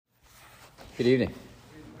Good evening.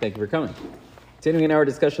 Thank you for coming. Continuing in our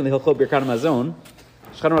discussion of the Hilchot Birkat Hamazon,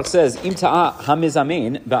 Shulchan Aruch says, Im ta'a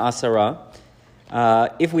hamizamein ba'asara.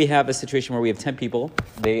 If we have a situation where we have 10 people,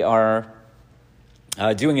 they are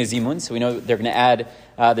doing a zimun, so we know they're going to add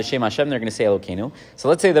the Shem Hashem, they're going to say Elokeinu. So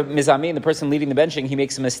let's say the mizamein, the person leading the benching, he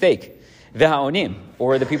makes a mistake. V'ha'onim,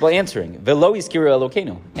 or the people answering, v'lo yiskiru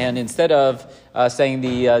Elokeinu. And instead of saying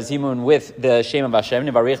the zimun with the Shem of Hashem,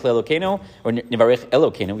 Nivarech Elokeinu, or Nivarech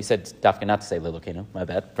Elokeinu, we said dafka not to say Elokeinu, my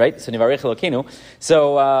bad, right? So Nivarech Elokeinu.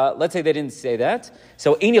 So let's say they didn't say that.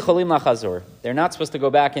 So Ein Yicholim Lachazor. They're not supposed to go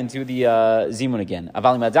back and do the zimun again.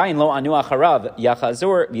 Aval Madayin lo anu acharav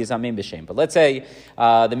yachazor v'yizamein b'shem. But let's say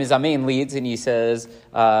the mizamein leads and he says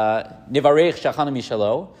Nivarech Shachanu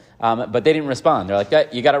Mishalo. But they didn't respond. They're like,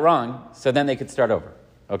 you got it wrong. So then they could start over.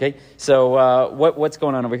 Okay? So what's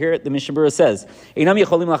going on over here? The Mishnah Berurah says, Einam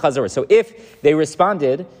Yecholim Lachazor. So if they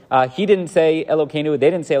responded, he didn't say Elokeinu,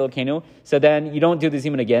 they didn't say Elokeinu, so then you don't do the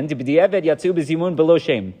zimun again. B'di'eved yatzu b'zimun below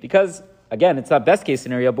shem. Because, again, it's not best case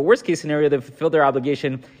scenario, but worst case scenario, they fulfilled their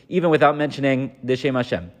obligation even without mentioning the Shem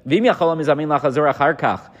Hashem. V'im yacholam mizamin lachazor achar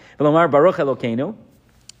kach. V'lomar baruch Elokeinu.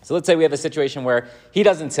 So let's say we have a situation where he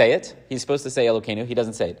doesn't say it. He's supposed to say Elokeinu. He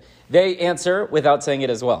doesn't say it. They answer without saying it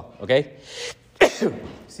as well. Okay?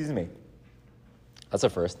 Excuse me. That's a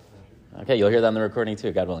first. Okay, you'll hear that on the recording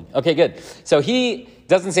too, God willing. Okay, good. So he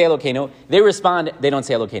doesn't say Elokeinu. They respond, they don't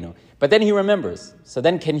say Elokeinu. But then he remembers. So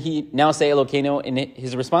then can he now say Elokeinu in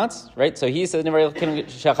his response? Right? So he says, they're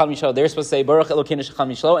supposed to say, Baruch Elokeinu Shachal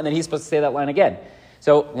Mishlo, and then he's supposed to say that line again.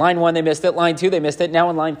 So line 1, they missed it. Line 2, they missed it. Now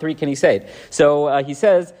in line 3, can he say it? So he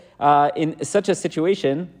says, in such a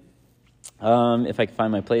situation, if I can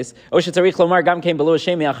find my place, does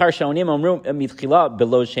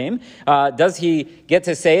he get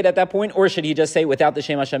to say it at that point, or should he just say without the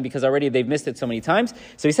Shem Hashem because already they've missed it so many times?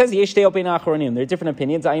 So he says, there are different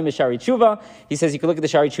opinions. He says you can look at the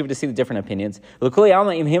Shari Tshuva to see the different opinions. So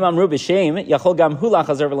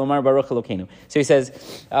he says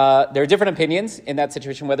there are different opinions in that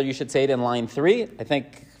situation whether you should say it in line 3. I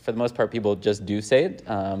think for the most part, people just do say it.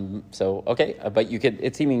 But you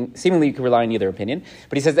could. Seemingly you could rely on either opinion.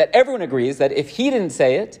 But he says that everyone agrees that if he didn't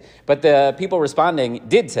say it, but the people responding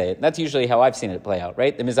did say it, that's usually how I've seen it play out,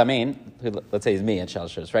 right? The mizamein, who let's say is me at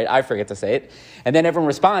Shalshus, right? I forget to say it, and then everyone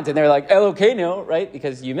responds, and they're like Elokeinu, right?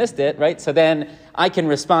 Because you missed it, right? So then I can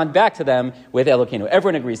respond back to them with Elokeinu.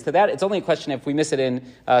 Everyone agrees to that. It's only a question if we miss it in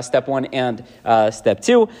step 1 and step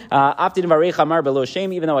 2. Even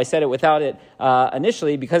though I said it without it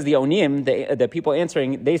initially, because the onim, the people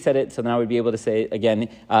answering, they said it, so now I would be able to say it again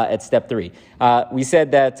at step 3. We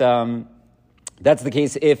said that that's the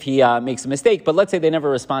case if he makes a mistake, but let's say they never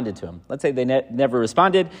responded to him. Let's say they never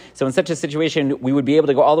responded. So in such a situation, we would be able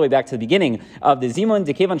to go all the way back to the beginning of the zimun.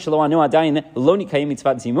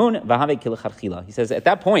 He says at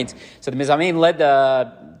that point, so the mizamein led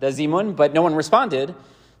the zimun, but no one responded.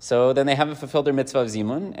 So then they haven't fulfilled their mitzvah of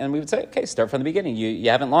zimun, and we would say, okay, start from the beginning. You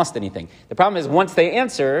haven't lost anything. The problem is once they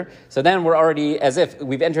answer, so then we're already as if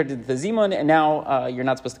we've entered into the zimun, and now you're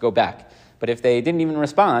not supposed to go back. But if they didn't even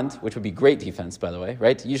respond, which would be great defense, by the way,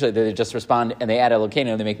 right? Usually they just respond and they add Elokeinu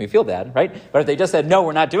and they make me feel bad, right? But if they just said, no,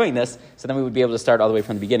 we're not doing this, so then we would be able to start all the way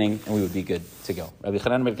from the beginning and we would be good to go.